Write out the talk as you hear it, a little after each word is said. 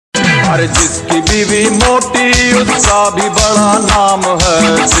अरे जिसकी बीवी मोटी उसका भी बड़ा नाम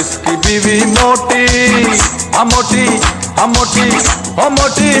है। जिसकी बीवी मोटी मोटी मोटी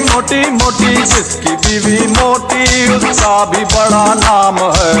मोटी मोटी मोटी, जिसकी बीवी मोटी उसका भी बड़ा नाम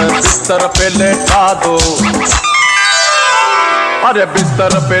है। बिस्तर पे लेटा दो, अरे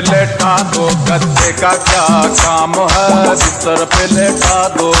बिस्तर पे लेटा दो, गद्दे का क्या काम है। बिस्तर पे लेटा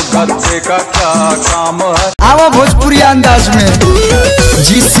दो, गद्दे का क्या काम है। आवा भोजपुरी अंदाज में।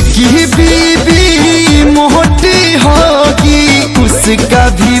 जिसकी बीवी मोटी होगी उसका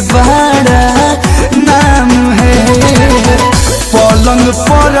भी बड़ा नाम है। पलंग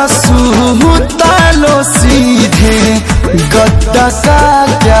पर सूता लो सीधे, गद्दा का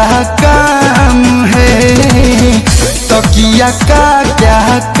क्या काम है। तकिया का क्या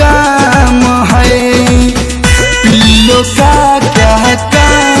काम